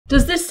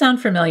Does this sound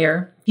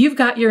familiar? You've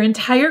got your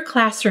entire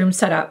classroom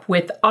set up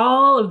with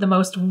all of the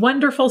most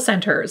wonderful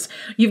centers.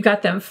 You've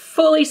got them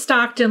fully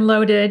stocked and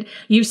loaded.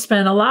 You've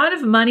spent a lot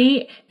of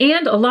money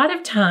and a lot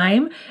of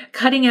time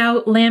cutting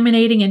out,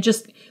 laminating, and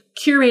just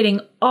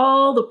curating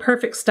all the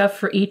perfect stuff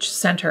for each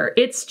center.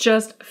 It's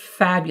just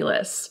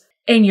fabulous.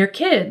 And your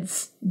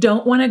kids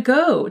don't want to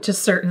go to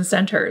certain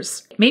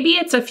centers. Maybe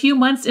it's a few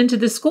months into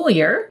the school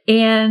year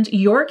and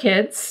your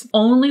kids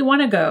only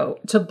want to go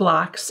to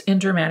blocks in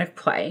dramatic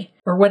play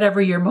or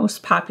whatever your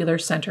most popular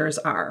centers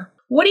are.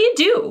 What do you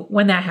do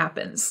when that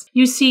happens?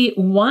 You see,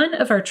 one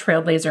of our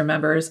Trailblazer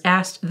members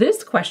asked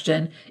this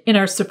question in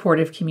our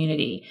supportive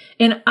community,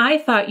 and I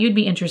thought you'd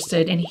be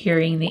interested in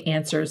hearing the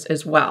answers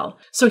as well.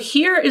 So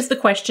here is the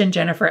question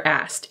Jennifer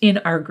asked in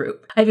our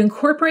group. I've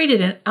incorporated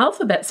an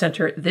alphabet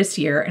center this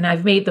year, and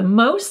I've made the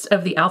most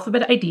of the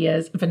alphabet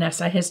ideas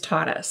Vanessa has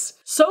taught us.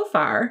 So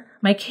far,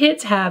 my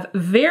kids have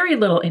very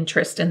little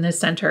interest in this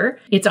center.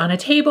 It's on a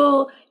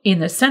table in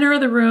the center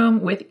of the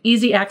room with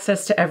easy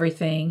access to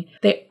everything.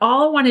 They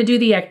all want to do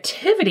the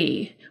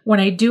activity when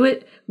I do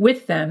it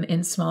with them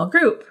in small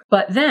group,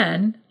 but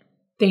then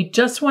they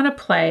just want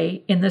to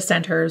play in the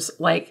centers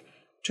like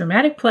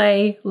dramatic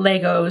play,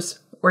 Legos,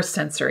 or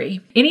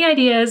sensory. Any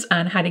ideas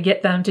on how to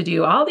get them to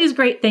do all these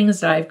great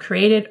things that I've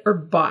created or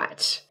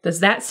bought? Does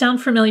that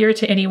sound familiar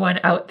to anyone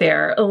out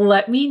there?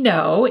 Let me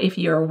know if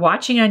you're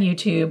watching on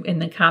YouTube in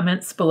the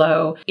comments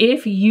below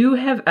if you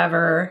have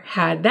ever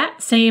had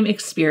that same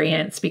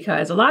experience,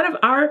 because a lot of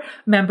our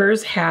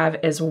members have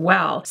as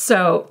well.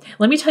 So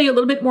let me tell you a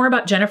little bit more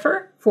about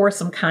Jennifer for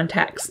some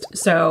context.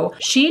 So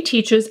she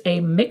teaches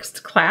a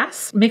mixed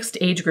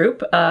age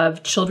group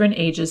of children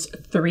ages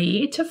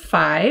 3 to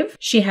 5.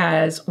 She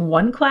has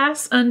one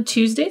class on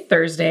Tuesday,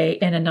 Thursday,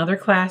 and another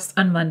class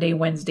on Monday,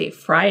 Wednesday,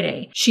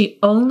 Friday. She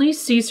only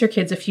sees her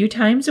kids a few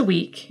times a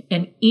week,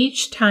 and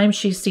each time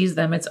she sees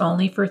them, it's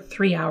only for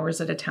 3 hours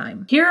at a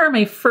time. Here are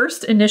my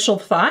first initial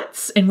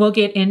thoughts, and we'll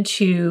get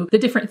into the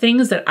different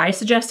things that I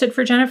suggested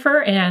for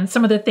Jennifer and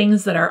some of the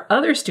things that our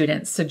other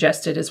students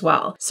suggested as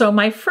well. So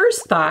my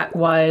first thought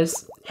was,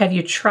 have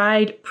you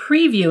tried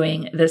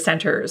previewing the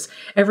centers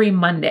every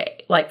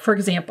Monday? Like, for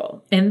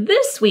example, in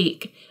this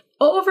week,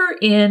 over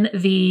in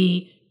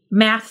the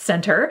math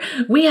center,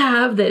 we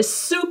have this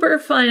super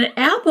fun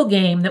Apple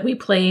game that we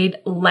played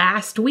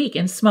last week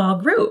in small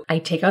group. I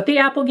take out the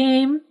Apple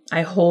game,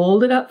 I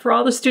hold it up for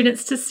all the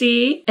students to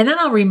see, and then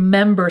I'll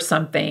remember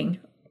something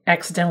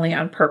accidentally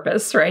on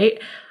purpose,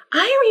 right?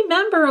 I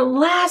remember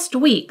last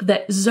week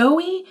that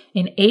Zoe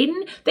and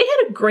Aiden, they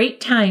had a great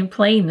time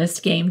playing this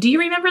game. Do you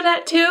remember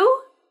that too?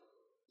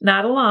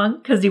 Nod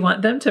along, because you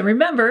want them to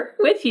remember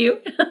with you.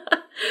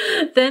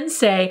 Then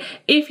say,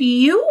 if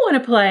you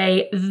want to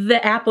play the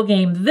Apple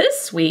game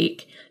this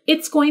week,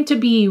 it's going to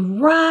be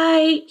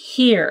right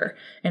here.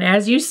 And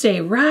as you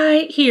say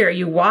right here,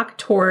 you walk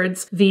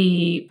towards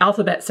the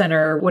alphabet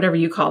center, whatever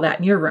you call that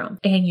in your room,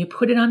 and you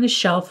put it on the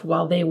shelf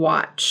while they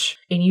watch.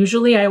 And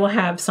usually I will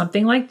have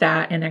something like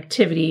that, an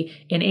activity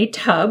in a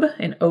tub,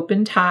 an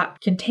open top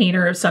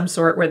container of some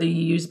sort, whether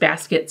you use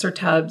baskets or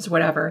tubs,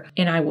 whatever.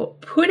 And I will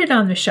put it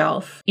on the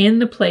shelf in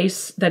the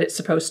place that it's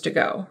supposed to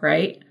go,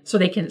 right? So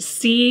they can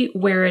see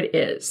where it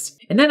is.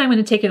 And then I'm going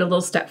to take it a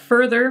little step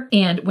further.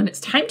 And when it's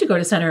time to go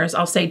to centers,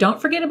 I'll say,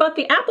 don't forget about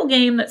the Apple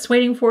game that's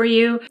waiting for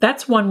you.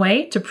 That's one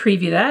way to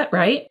preview that,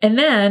 right? And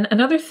then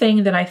another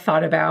thing that I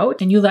thought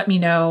about, and you let me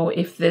know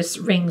if this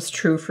rings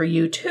true for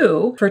you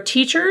too, for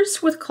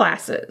teachers with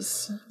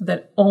classes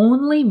that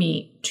only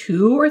meet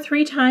 2 or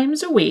 3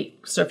 times a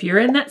week. So if you're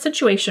in that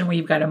situation where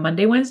you've got a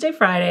Monday, Wednesday,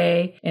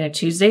 Friday, and a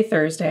Tuesday,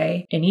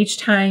 Thursday, and each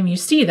time you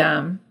see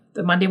them,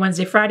 the Monday,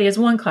 Wednesday, Friday is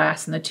one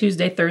class and the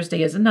Tuesday,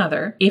 Thursday is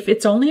another. If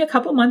it's only a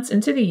couple months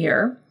into the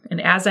year,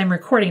 and as I'm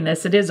recording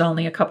this, it is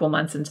only a couple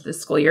months into the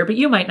school year, but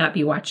you might not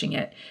be watching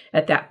it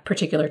at that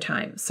particular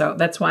time. So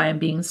that's why I'm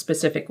being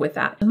specific with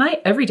that. In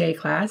my everyday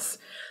class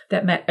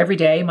that met every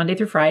day, Monday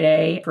through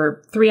Friday,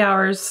 for 3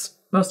 hours,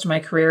 most of my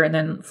career, and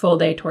then full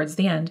day towards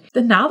the end,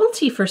 the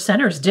novelty for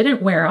centers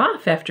didn't wear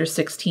off after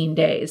 16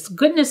 days.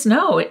 Goodness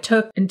no, it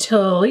took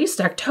until at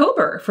least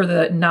October for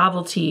the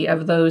novelty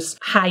of those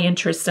high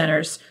interest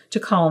centers to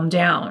calm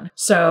down.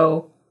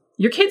 So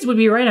your kids would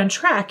be right on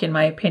track, in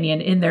my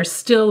opinion, in their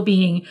still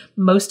being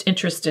most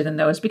interested in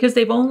those because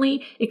they've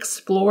only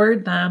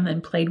explored them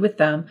and played with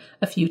them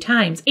a few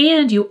times.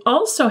 And you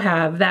also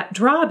have that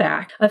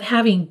drawback of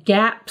having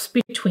gaps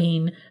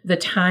between the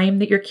time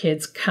that your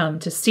kids come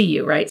to see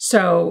you, right?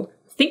 So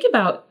think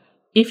about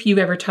if you've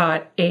ever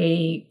taught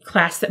a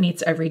class that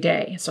meets every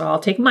day. So I'll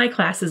take my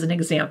class as an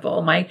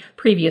example, my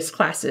previous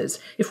classes.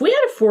 If we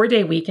had a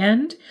 4-day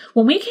weekend,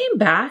 when we came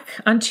back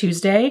on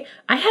Tuesday,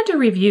 I had to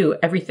review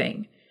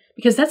everything.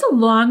 because that's a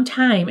long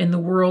time in the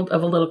world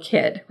of a little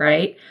kid,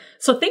 right?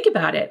 So think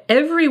about it.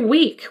 Every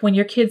week when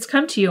your kids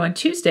come to you on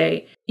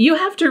Tuesday, you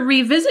have to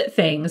revisit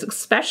things,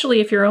 especially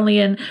if you're only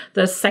in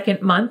the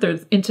second month or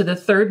into the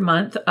third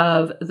month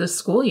of the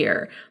school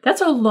year.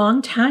 That's a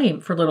long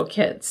time for little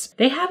kids.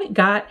 They haven't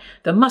got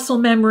the muscle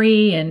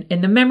memory and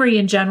the memory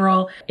in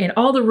general and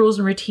all the rules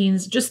and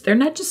routines. They're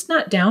not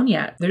down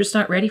yet. They're just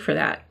not ready for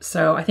that.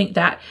 So I think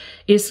that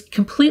is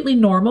completely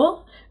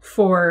normal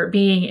for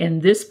being in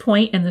this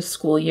point in the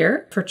school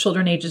year for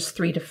children ages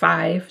 3 to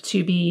 5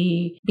 to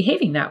be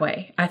behaving that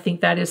way. I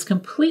think that is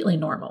completely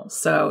normal.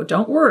 So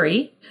don't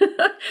worry.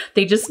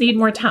 They just need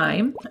more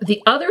time.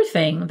 The other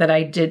thing that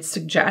I did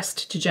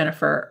suggest to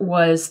Jennifer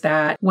was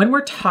that when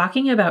we're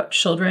talking about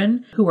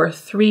children who are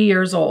 3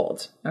 years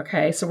old,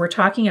 okay, so we're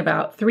talking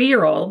about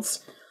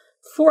 3-year-olds,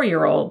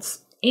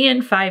 4-year-olds,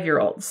 and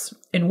 5-year-olds.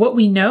 And what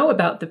we know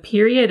about the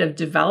period of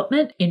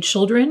development in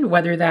children,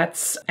 whether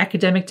that's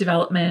academic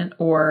development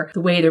or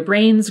the way their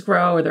brains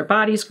grow or their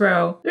bodies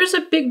grow, there's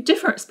a big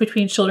difference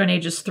between children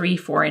ages 3,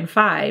 4, and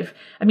 5.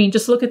 I mean,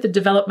 just look at the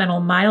developmental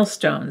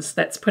milestones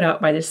that's put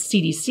out by the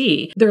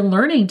CDC. They're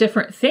learning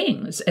different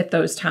things at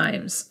those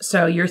times.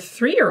 So your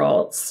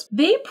 3-year-olds,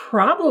 they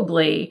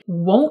probably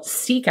won't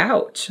seek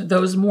out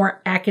those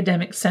more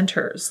academic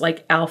centers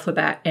like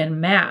alphabet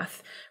and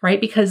math, right?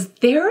 Because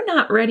they're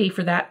not ready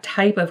for that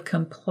type of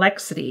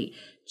complexity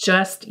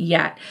just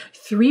yet.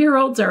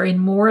 3-year-olds are in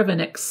more of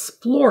an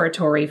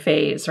exploratory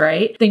phase,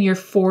 right? Than your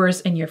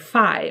 4s and your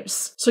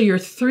 5s. So your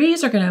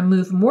 3s are going to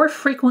move more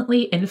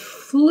frequently and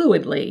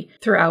fluidly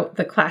throughout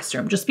the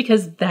classroom, just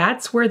because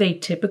that's where they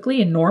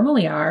typically and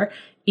normally are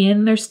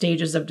in their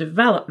stages of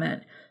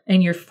development.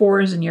 And your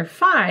 4s and your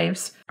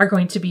 5s are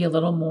going to be a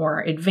little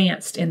more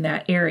advanced in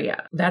that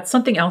area. That's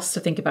something else to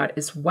think about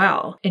as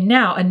well. And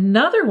now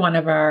another one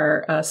of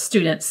our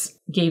students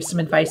gave some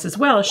advice as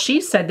well.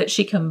 She said that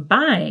she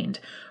combined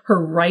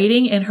her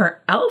writing and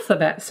her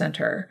alphabet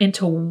center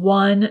into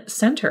one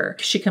center.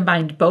 She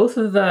combined both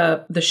of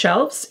the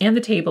shelves and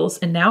the tables,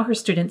 and now her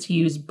students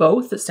use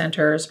both the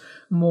centers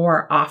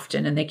more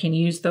often, and they can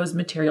use those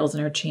materials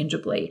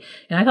interchangeably.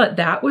 And I thought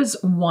that was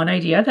one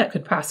idea that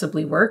could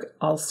possibly work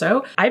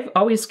also. I've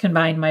always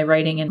combined my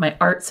writing and my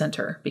art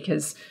center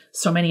because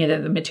so many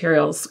of the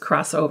materials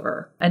cross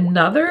over.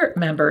 Another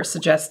member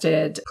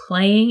suggested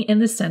playing in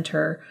the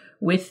center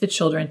with the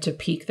children to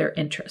pique their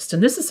interest.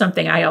 And this is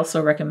something I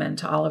also recommend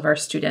to all of our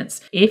students.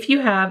 If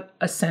you have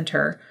a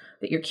center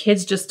that your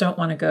kids just don't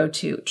want to go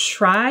to,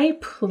 try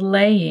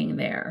playing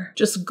there.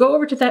 Just go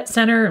over to that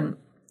center. And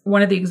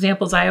one of the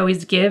examples I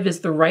always give is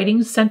the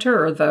writing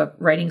center, or the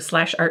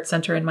writing/art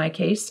center in my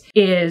case,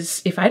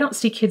 is if I don't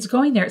see kids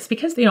going there, it's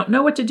because they don't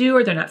know what to do,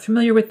 or they're not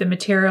familiar with the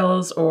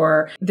materials,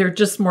 or they're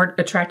just more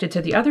attracted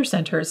to the other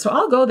centers. So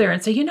I'll go there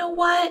and say, you know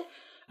what?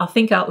 I'll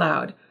think out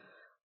loud.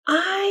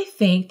 I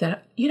think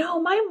that,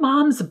 my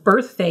mom's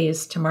birthday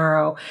is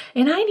tomorrow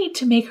and I need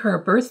to make her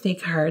a birthday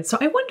card. So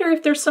I wonder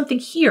if there's something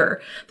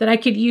here that I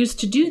could use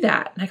to do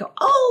that. And I go,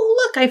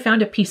 oh, look, I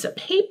found a piece of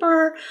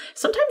paper.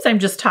 Sometimes I'm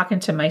just talking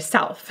to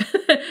myself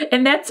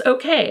and that's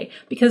okay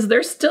because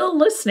they're still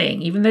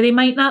listening, even though they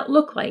might not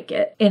look like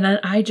it. And then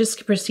I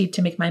just proceed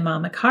to make my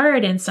mom a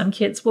card, and some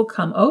kids will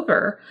come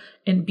over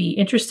and be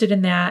interested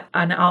in that.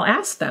 And I'll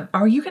ask them,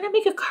 are you going to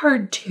make a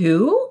card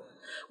too?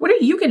 What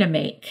are you going to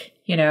make?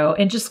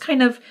 And just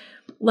kind of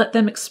let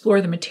them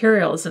explore the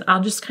materials, and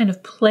I'll just kind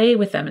of play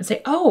with them and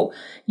say, oh,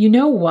 you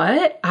know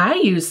what? I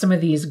use some of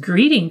these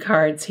greeting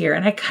cards here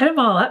and I cut them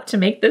all up to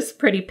make this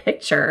pretty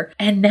picture.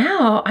 And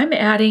now I'm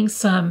adding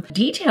some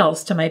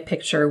details to my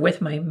picture with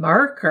my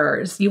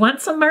markers. You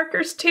want some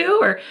markers too?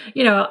 Or,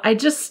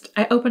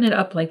 I open it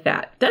up like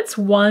that. That's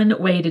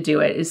one way to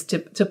do it, is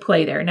to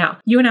play there. Now,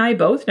 you and I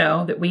both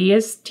know that we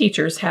as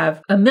teachers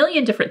have a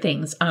million different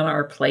things on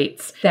our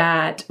plates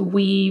that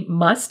we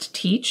must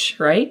teach,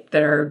 right?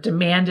 That are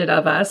demanded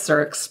of us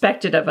or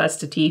expected of us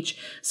to teach.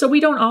 So we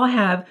don't all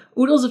have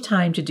oodles of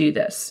time to do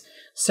this.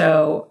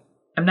 So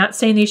I'm not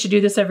saying that you should do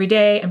this every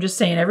day. I'm just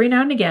saying every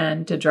now and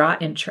again to draw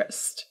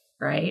interest,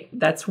 right?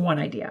 That's one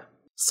idea.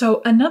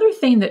 So another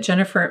thing that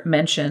Jennifer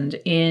mentioned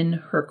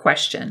in her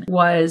question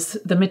was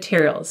the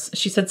materials.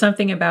 She said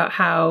something about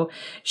how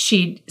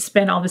she'd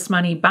spent all this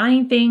money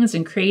buying things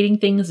and creating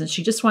things, and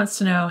she just wants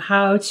to know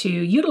how to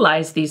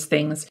utilize these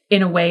things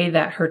in a way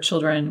that her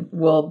children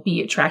will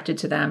be attracted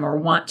to them or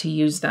want to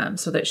use them,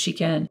 so that she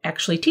can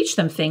actually teach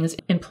them things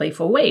in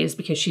playful ways,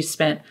 because she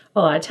spent a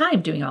lot of time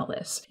doing all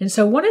this. And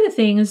so one of the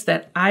things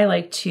that I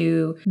like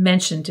to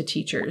mention to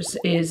teachers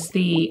is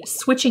the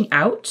switching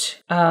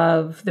out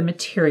of the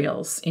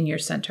materials in your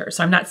center.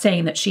 So I'm not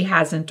saying that she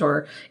hasn't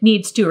or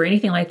needs to or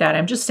anything like that.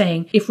 I'm just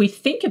saying if we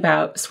think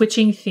about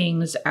switching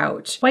things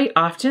out, quite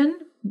often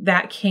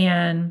that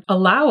can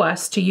allow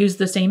us to use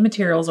the same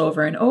materials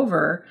over and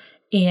over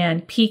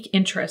and pique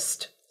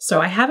interest.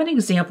 So I have an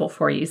example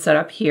for you set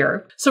up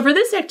here. So for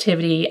this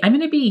activity, I'm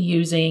going to be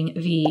using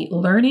the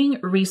Learning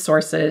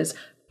Resources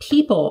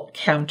people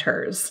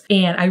counters.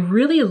 And I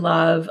really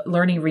love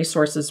Learning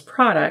Resources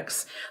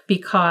products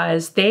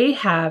because they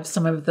have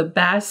some of the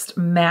best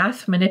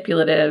math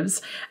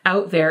manipulatives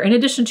out there, in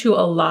addition to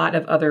a lot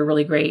of other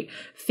really great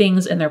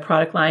things in their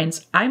product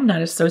lines. I'm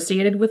not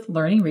associated with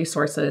Learning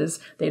Resources.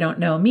 They don't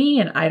know me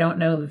and I don't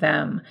know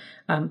them.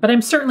 But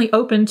I'm certainly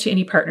open to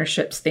any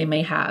partnerships they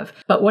may have.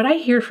 But what I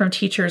hear from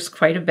teachers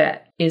quite a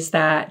bit is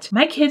that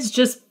my kids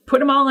just put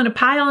them all in a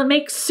pile and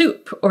make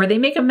soup, or they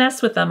make a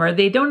mess with them, or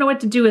they don't know what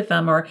to do with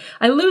them, or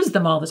I lose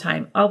them all the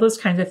time, all those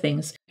kinds of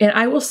things. And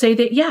I will say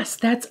that, yes,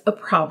 that's a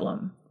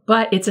problem,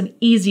 but it's an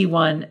easy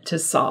one to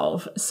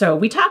solve. So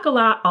we talk a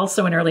lot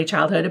also in early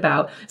childhood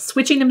about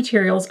switching the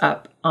materials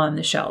up on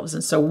the shelves.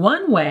 And so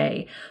one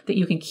way that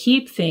you can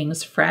keep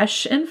things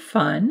fresh and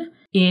fun,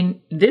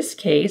 in this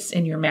case,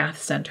 in your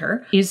math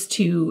center, is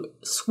to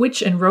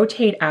switch and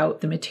rotate out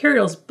the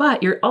materials,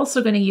 but you're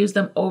also going to use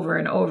them over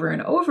and over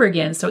and over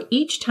again. So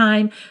each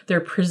time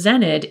they're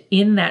presented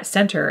in that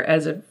center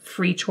as a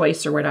free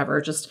choice or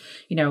whatever, just,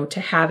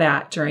 to have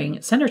at during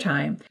center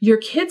time, your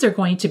kids are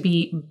going to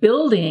be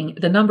building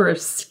the number of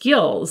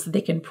skills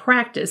they can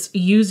practice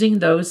using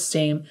those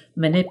same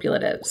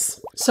manipulatives.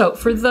 So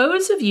for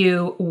those of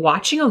you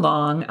watching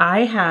along,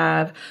 I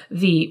have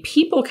the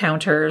people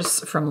counters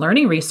from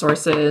Learning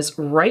Resources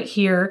right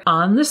here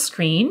on the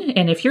screen.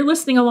 And if you're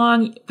listening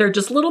along, they're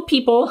just little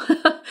people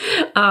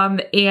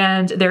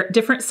and they're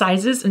different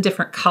sizes and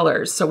different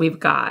colors. So we've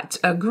got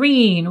a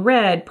green,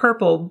 red,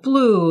 purple,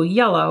 blue,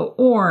 yellow,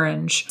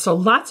 orange. So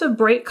lots of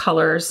bright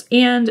colors.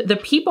 And the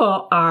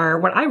people are,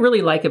 what I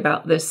really like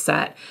about this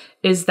set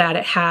is that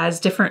it has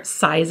different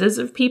sizes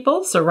of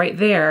people. So right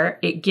there,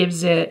 it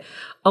gives it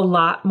a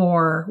lot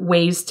more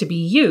ways to be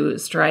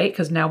used, right?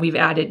 Because now we've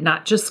added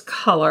not just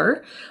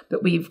color,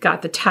 but we've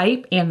got the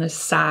type and the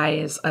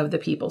size of the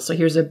people. So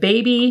here's a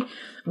baby.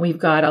 We've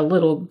got a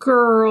little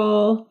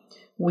girl.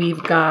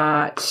 We've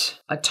got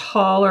a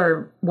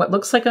taller, what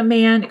looks like a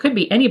man. It could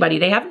be anybody.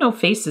 They have no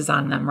faces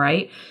on them,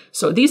 right?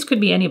 So these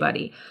could be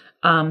anybody.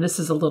 This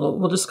is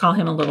we'll just call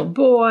him a little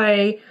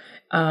boy.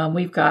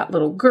 We've got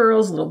little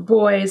girls, little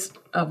boys.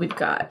 We've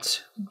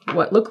got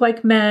what look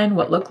like men,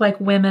 what look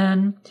like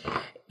women,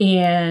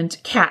 and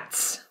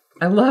cats.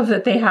 I love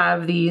that they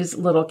have these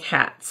little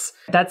cats.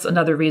 That's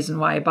another reason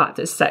why I bought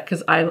this set,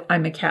 because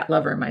I'm a cat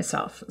lover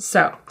myself.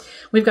 So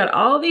we've got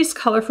all these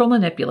colorful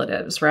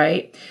manipulatives,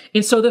 right?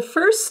 And so the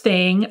first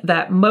thing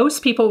that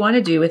most people want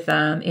to do with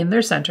them in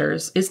their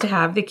centers is to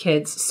have the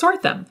kids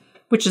sort them,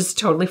 which is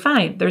totally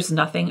fine. There's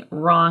nothing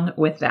wrong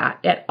with that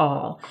at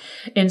all.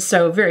 And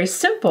so very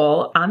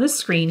simple, on the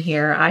screen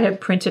here, I have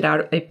printed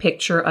out a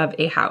picture of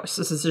a house.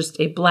 This is just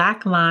a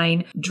black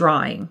line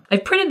drawing.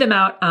 I've printed them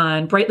out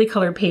on brightly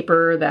colored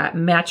paper that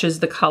matches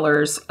the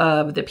colors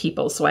of the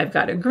people. So I've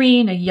got a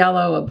green, a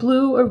yellow, a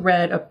blue, a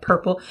red, a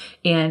purple,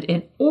 and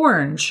an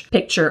orange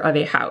picture of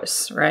a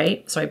house,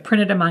 right? So I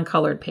printed them on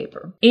colored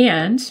paper.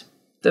 And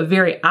the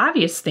very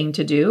obvious thing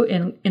to do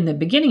in the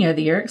beginning of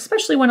the year,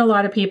 especially when a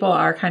lot of people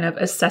are kind of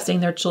assessing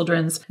their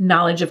children's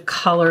knowledge of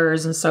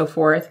colors and so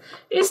forth,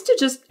 is to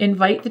just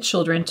invite the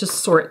children to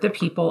sort the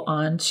people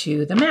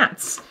onto the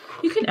mats.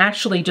 You can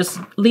actually just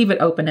leave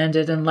it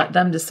open-ended and let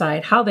them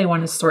decide how they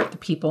want to sort the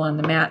people on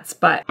the mats.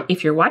 But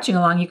if you're watching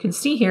along, you can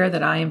see here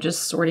that I am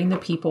just sorting the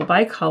people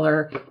by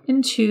color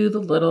into the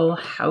little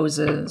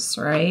houses,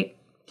 right?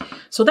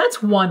 So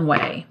that's one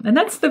way. And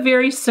that's the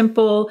very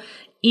simple,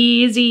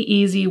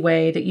 easy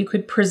way that you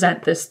could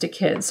present this to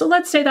kids. So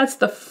let's say that's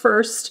the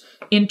first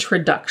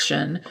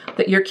introduction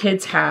that your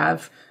kids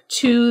have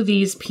to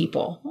these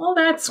people. Well,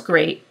 that's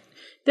great.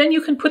 Then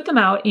you can put them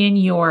out in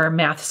your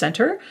math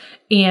center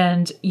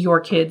and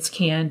your kids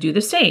can do the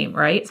same,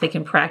 right? They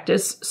can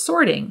practice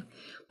sorting.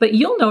 But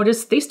you'll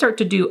notice they start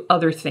to do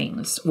other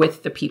things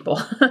with the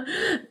people.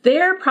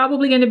 They're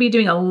probably going to be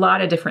doing a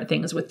lot of different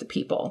things with the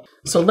people.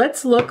 So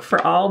let's look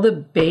for all the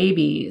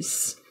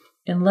babies.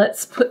 And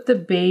let's put the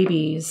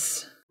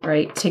babies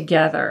right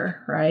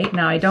together, right?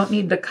 Now I don't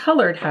need the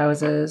colored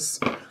houses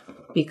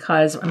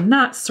because I'm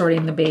not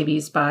sorting the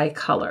babies by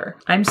color.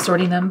 I'm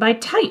sorting them by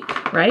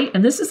type, right?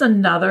 And this is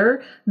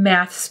another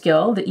math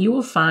skill that you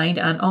will find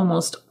on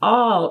almost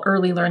all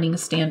early learning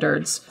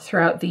standards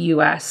throughout the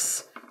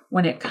US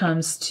when it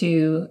comes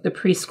to the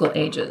preschool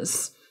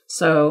ages.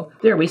 So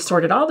there, we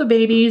sorted all the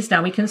babies.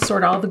 Now we can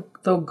sort all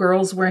the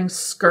girls wearing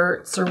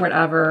skirts or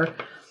whatever.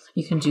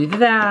 You can do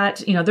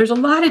that. There's a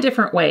lot of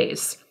different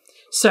ways.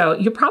 So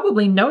you'll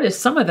probably notice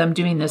some of them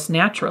doing this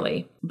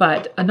naturally.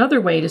 But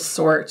another way to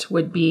sort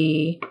would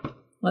be,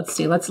 let's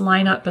see, let's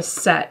line up a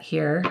set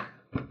here.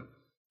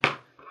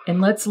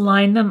 And let's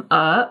line them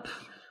up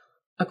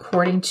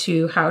according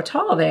to how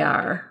tall they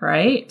are,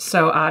 right?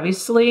 So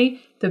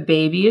obviously the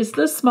baby is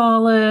the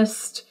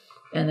smallest.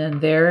 And then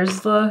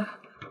there's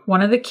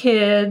one of the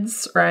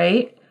kids,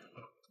 right?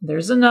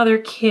 There's another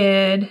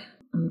kid.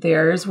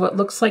 There's what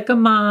looks like a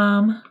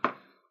mom,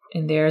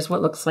 and there's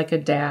what looks like a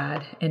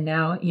dad. And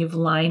now you've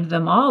lined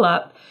them all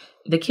up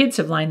The kids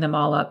have lined them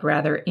all up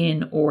rather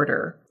in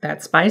order.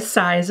 That's by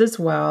size as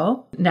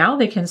well. Now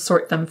they can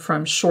sort them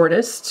from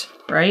shortest,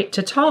 right,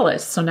 to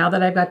tallest. So now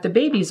that I've got the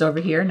babies over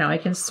here, now I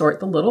can sort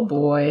the little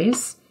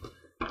boys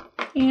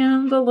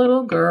and the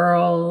little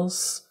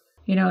girls.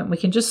 You know, we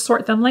can just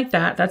sort them like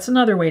that. That's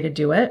another way to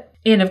do it.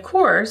 And of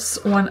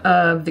course, one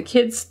of the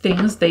kids'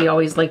 things they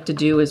always like to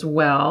do as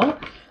well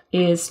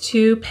is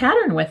to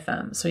pattern with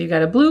them. So you've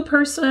got a blue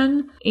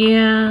person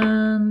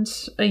and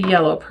a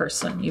yellow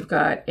person. You've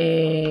got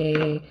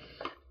a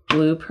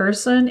blue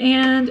person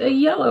and a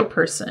yellow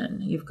person.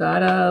 You've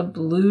got a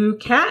blue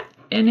cat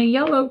and a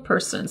yellow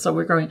person. So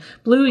we're going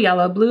blue,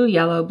 yellow, blue,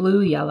 yellow,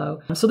 blue,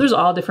 yellow. So there's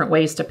all different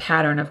ways to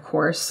pattern, of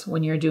course,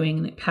 when you're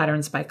doing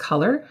patterns by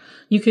color.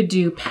 You could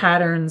do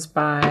patterns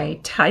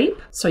by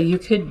type. So you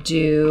could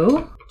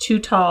do 2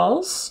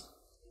 talls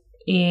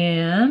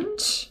and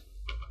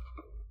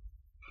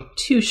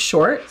 2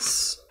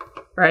 shorts,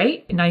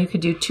 right? Now you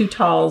could do 2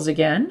 talls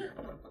again.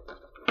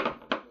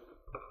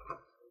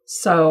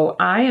 So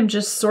I am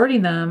just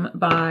sorting them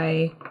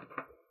by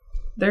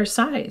their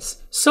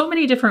size. So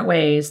many different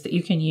ways that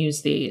you can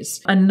use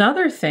these.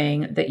 Another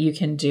thing that you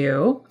can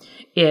do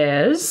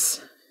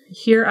is,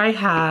 here I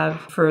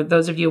have, for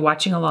those of you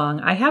watching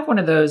along, I have one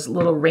of those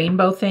little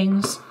rainbow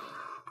things.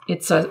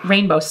 It's a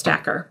rainbow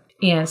stacker.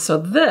 And so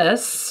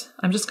this,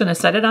 I'm just going to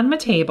set it on my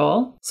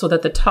table so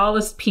that the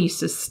tallest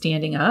piece is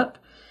standing up.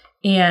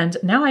 And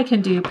now I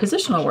can do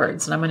positional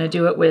words, and I'm going to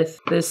do it with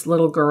this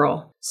little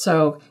girl.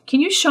 So can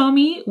you show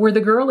me where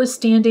the girl is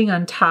standing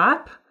on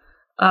top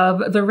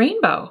of the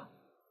rainbow?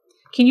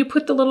 Can you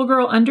put the little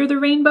girl under the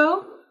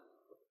rainbow?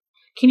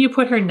 Can you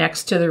put her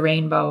next to the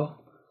rainbow?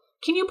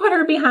 Can you put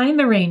her behind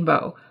the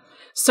rainbow?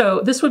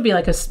 So this would be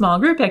like a small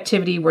group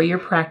activity where you're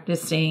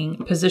practicing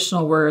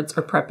positional words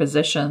or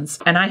prepositions.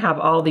 And I have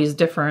all these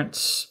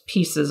different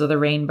pieces of the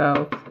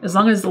rainbow. As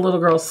long as the little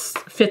girl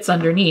fits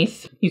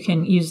underneath, you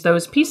can use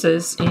those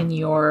pieces in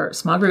your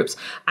small groups.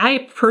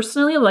 I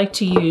personally like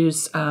to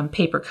use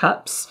paper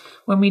cups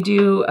when we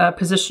do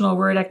positional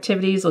word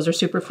activities. Those are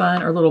super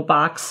fun, or little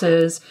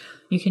boxes.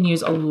 You can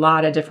use a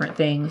lot of different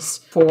things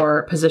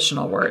for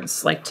positional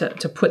words, like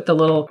to put the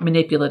little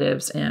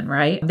manipulatives in,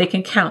 right? They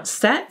can count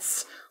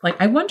sets. Like,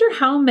 I wonder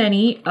how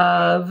many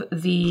of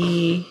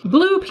the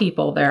blue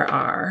people there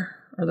are,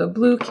 or the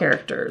blue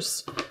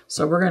characters.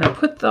 So we're going to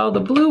put all the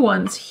blue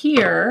ones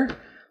here,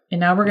 and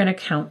now we're going to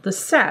count the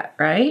set,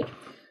 right?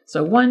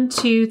 So 1,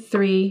 2,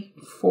 3,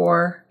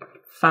 4,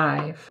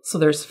 5. So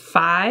there's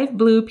 5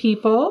 blue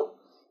people,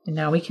 and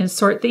now we can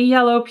sort the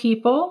yellow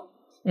people,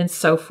 and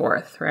so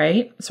forth,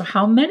 right? So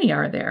how many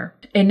are there?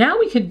 And now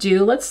we could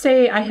do, let's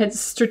say I had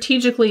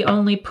strategically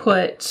only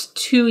put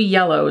 2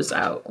 yellows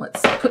out.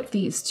 Let's put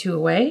these 2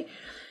 away.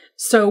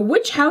 So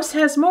which house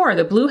has more,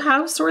 the blue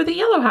house or the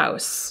yellow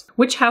house?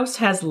 Which house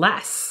has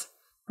less,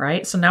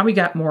 right? So now we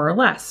got more or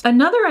less.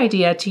 Another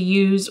idea to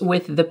use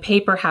with the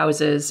paper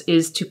houses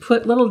is to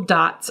put little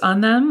dots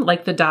on them,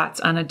 like the dots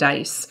on a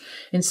dice.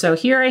 And so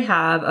here I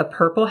have a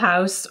purple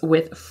house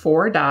with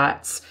 4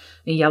 dots,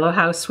 a yellow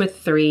house with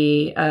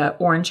 3, an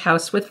orange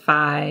house with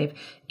 5,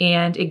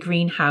 and a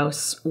green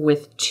house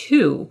with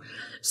 2.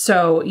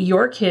 So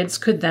your kids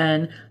could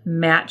then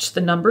match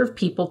the number of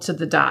people to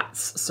the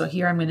dots. So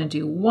here I'm going to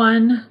do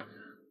 1,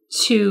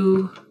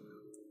 2,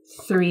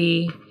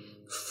 3,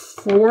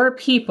 4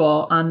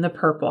 people on the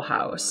purple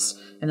house.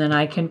 And then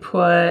I can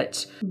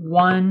put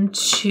 1,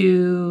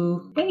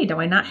 2, hey, do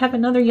I not have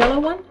another yellow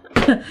one?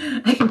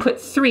 I can put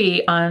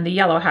 3 on the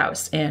yellow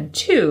house and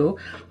 2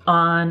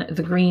 on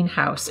the green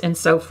house, and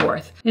so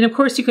forth. And of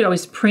course, you could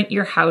always print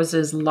your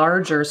houses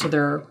larger so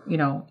they're, you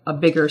know, a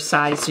bigger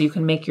size so you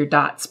can make your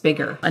dots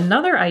bigger.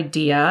 Another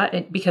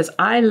idea, because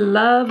I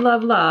love,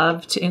 love,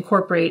 love to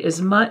incorporate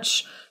as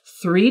much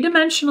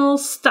 3-dimensional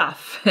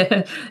stuff,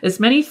 as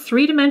many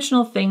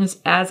 3-dimensional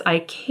things as I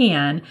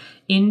can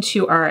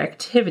into our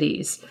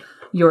activities.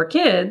 Your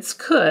kids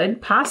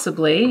could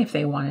possibly, if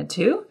they wanted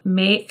to,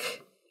 make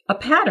a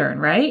pattern,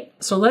 right?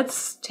 So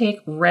let's take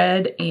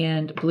red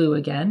and blue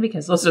again,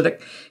 because those are the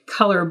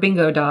color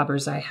bingo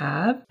daubers I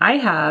have. I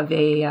have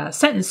a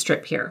sentence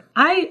strip here.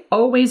 I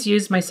always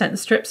use my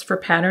sentence strips for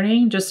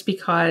patterning just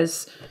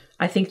because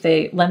I think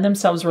they lend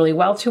themselves really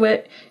well to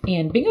it.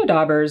 And bingo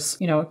daubers,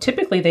 you know,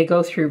 typically they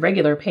go through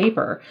regular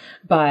paper,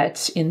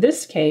 but in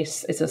this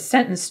case, it's a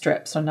sentence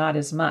strip, so not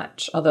as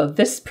much. Although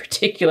this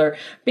particular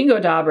bingo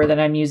dauber that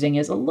I'm using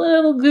is a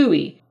little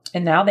gooey.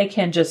 And now they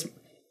can just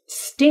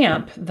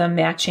stamp the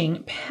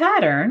matching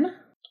pattern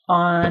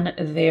on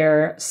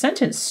their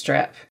sentence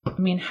strip. I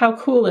mean, how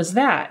cool is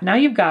that? Now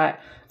you've got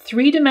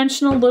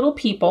 3-dimensional little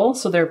people,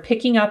 so they're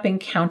picking up and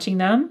counting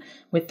them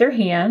with their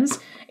hands.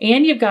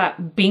 And you've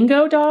got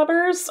bingo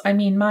daubers. I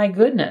mean, my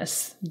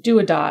goodness,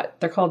 do-a-dot.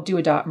 They're called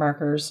do-a-dot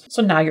markers.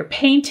 So now you're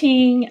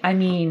painting. I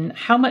mean,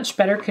 how much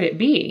better could it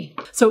be?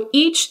 So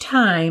each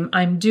time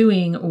I'm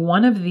doing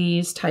one of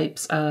these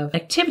types of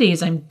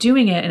activities, I'm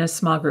doing it in a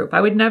small group.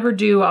 I would never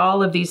do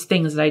all of these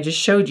things that I just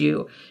showed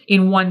you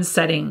in one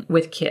setting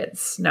with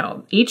kids.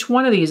 No, each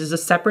one of these is a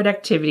separate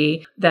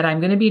activity that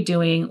I'm going to be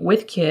doing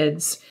with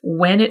kids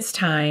when when it's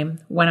time,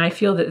 when I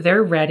feel that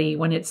they're ready,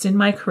 when it's in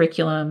my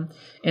curriculum,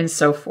 and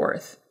so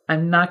forth.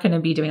 I'm not going to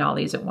be doing all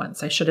these at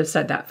once. I should have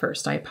said that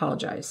first. I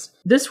apologize.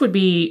 This would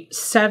be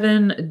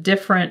 7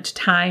 different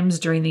times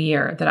during the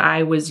year that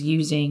I was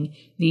using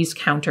these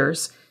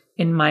counters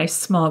in my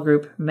small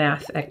group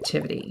math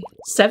activity.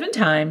 7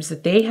 times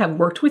that they have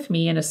worked with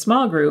me in a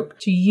small group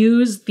to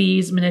use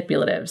these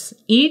manipulatives.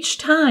 Each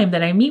time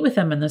that I meet with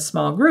them in the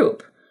small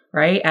group,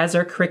 right, as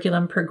our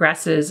curriculum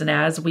progresses and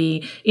as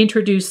we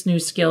introduce new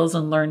skills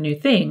and learn new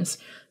things,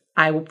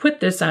 I will put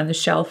this on the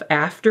shelf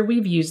after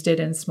we've used it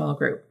in small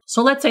group.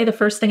 So let's say the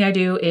first thing I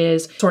do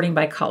is sorting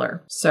by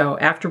color. So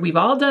after we've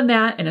all done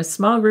that in a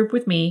small group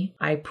with me,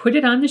 I put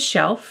it on the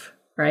shelf,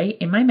 right,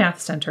 in my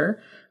math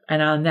center.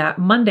 And on that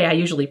Monday, I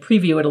usually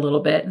preview it a little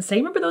bit and say,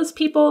 remember those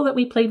people that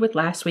we played with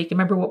last week?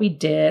 Remember what we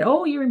did?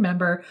 Oh, you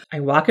remember.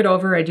 I walk it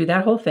over. I do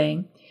that whole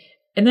thing.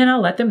 And then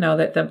I'll let them know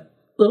that the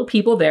little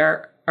people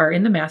there are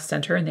in the math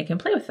center and they can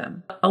play with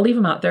them. I'll leave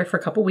them out there for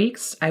a couple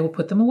weeks. I will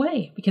put them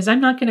away because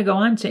I'm not going to go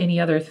on to any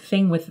other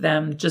thing with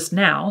them just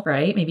now,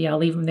 right? Maybe I'll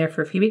leave them there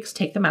for a few weeks,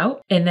 take them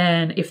out. And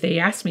then if they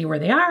ask me where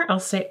they are, I'll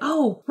say,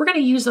 oh, we're going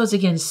to use those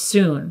again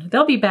soon.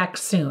 They'll be back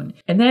soon.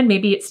 And then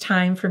maybe it's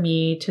time for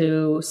me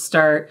to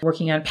start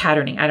working on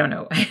patterning. I don't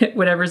know,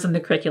 whatever's in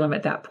the curriculum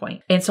at that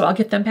point. And so I'll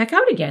get them back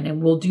out again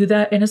and we'll do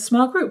that in a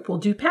small group. We'll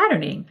do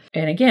patterning.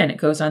 And again, it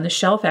goes on the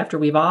shelf after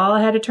we've all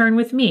had a turn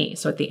with me.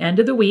 So at the end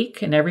of the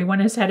week and everyone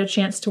has had a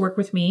chance to work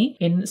with me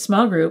in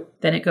small group,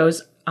 then it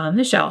goes on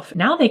the shelf.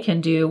 Now they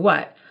can do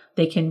what?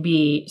 They can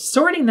be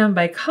sorting them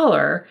by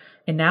color,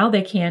 and now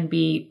they can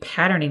be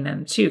patterning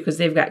them too, because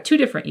they've got 2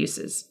 different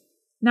uses.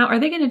 Now, are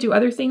they going to do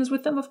other things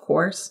with them? Of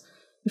course.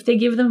 If they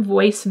give them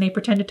voice and they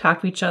pretend to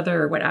talk to each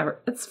other or whatever,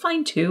 that's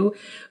fine too.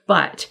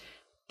 But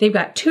they've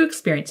got 2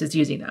 experiences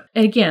using them.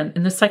 And again,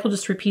 and the cycle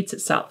just repeats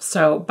itself.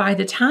 So by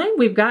the time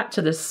we've got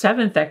to the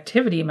 7th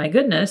activity, my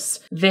goodness,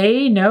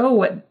 they know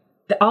what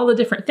all the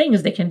different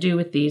things they can do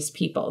with these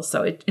people.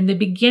 So in the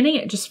beginning,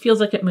 it just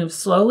feels like it moves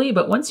slowly,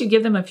 but once you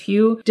give them a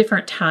few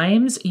different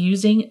times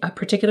using a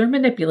particular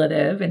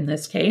manipulative, in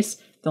this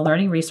case, the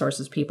learning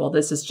resources people,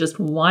 this is just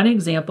one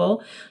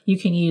example. You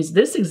can use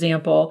this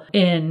example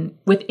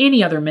with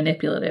any other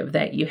manipulative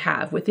that you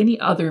have, with any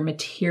other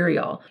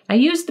material. I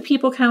used the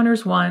people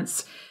counters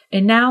once,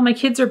 and now my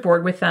kids are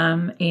bored with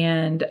them,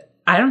 and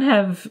I don't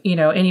have,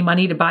 any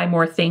money to buy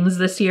more things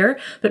this year,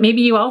 but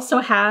maybe you also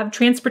have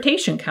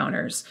transportation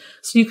counters.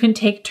 So you can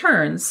take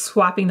turns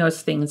swapping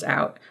those things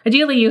out.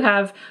 Ideally, you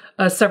have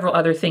several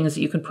other things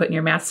that you can put in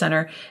your math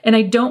center. And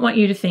I don't want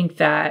you to think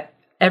that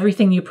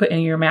everything you put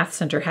in your math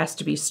center has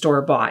to be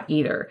store-bought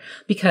either,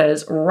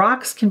 because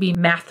rocks can be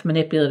math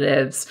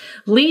manipulatives,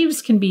 leaves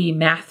can be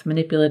math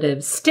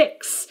manipulatives,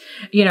 sticks,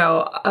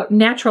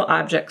 natural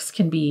objects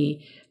can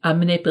be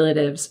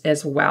manipulatives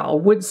as well,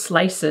 wood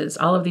slices,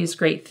 all of these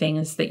great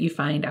things that you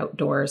find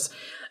outdoors.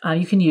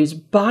 You can use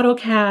bottle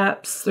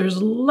caps.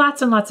 There's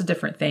lots and lots of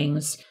different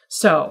things.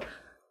 So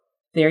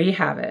there you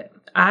have it.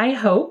 I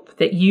hope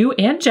that you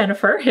and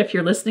Jennifer, if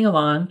you're listening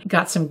along,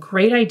 got some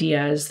great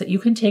ideas that you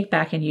can take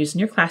back and use in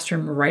your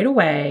classroom right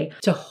away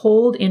to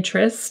hold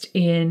interest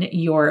in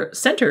your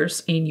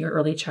centers in your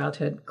early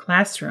childhood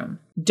classroom.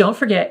 Don't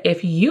forget,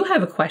 if you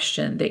have a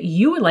question that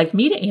you would like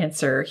me to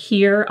answer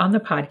here on the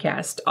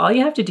podcast, all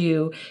you have to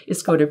do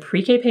is go to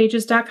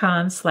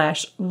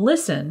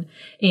prekpages.com/listen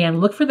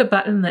and look for the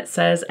button that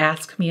says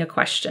Ask Me a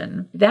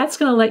Question. That's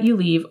going to let you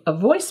leave a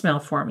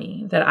voicemail for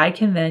me that I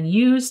can then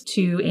use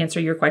to answer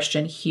your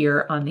question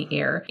here on the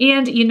air.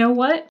 And you know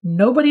what?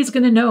 Nobody's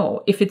going to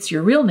know if it's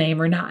your real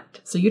name or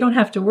not. So you don't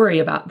have to worry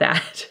about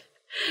that.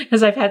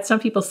 Because I've had some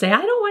people say, I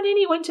don't want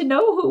anyone to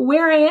know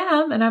where I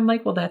am. And I'm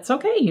like, well, that's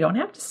okay. You don't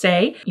have to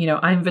say,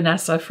 I'm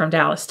Vanessa from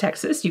Dallas,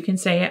 Texas. You can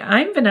say,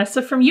 I'm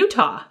Vanessa from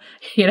Utah.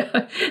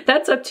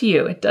 That's up to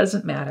you. It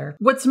doesn't matter.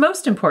 What's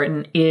most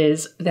important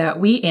is that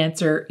we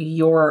answer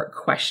your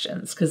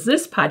questions, because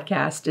this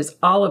podcast is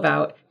all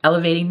about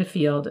elevating the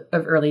field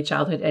of early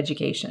childhood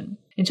education.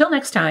 Until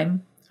next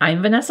time,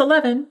 I'm Vanessa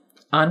Levin.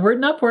 Onward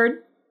and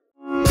upward.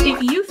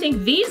 If you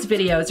think these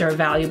videos are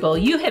valuable,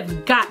 you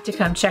have got to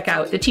come check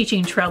out the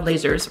Teaching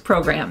Trailblazers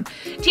program.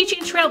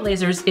 Teaching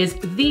Trailblazers is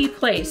the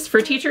place for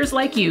teachers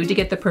like you to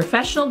get the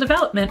professional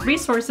development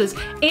resources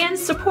and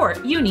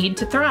support you need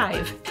to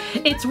thrive.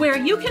 It's where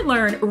you can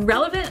learn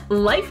relevant,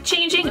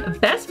 life-changing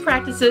best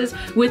practices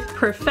with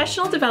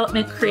professional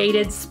development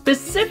created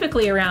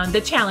specifically around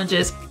the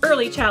challenges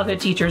early childhood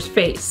teachers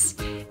face.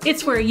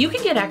 It's where you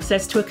can get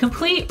access to a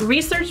complete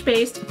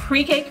research-based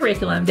pre-K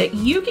curriculum that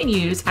you can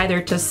use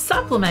either to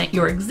supplement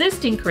your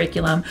existing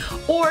curriculum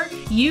or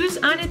use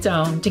on its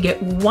own to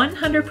get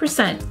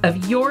 100%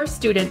 of your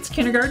students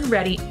kindergarten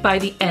ready by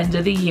the end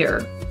of the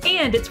year.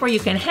 And it's where you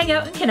can hang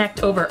out and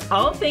connect over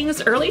all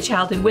things early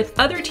childhood with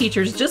other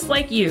teachers just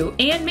like you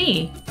and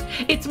me.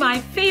 It's my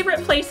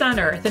favorite place on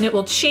earth, and it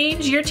will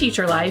change your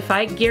teacher life,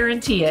 I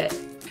guarantee it.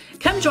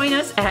 Come join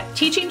us at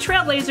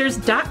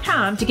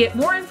teachingtrailblazers.com to get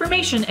more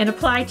information and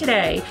apply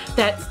today.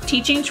 That's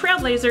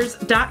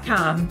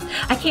teachingtrailblazers.com.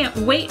 I can't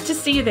wait to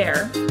see you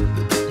there.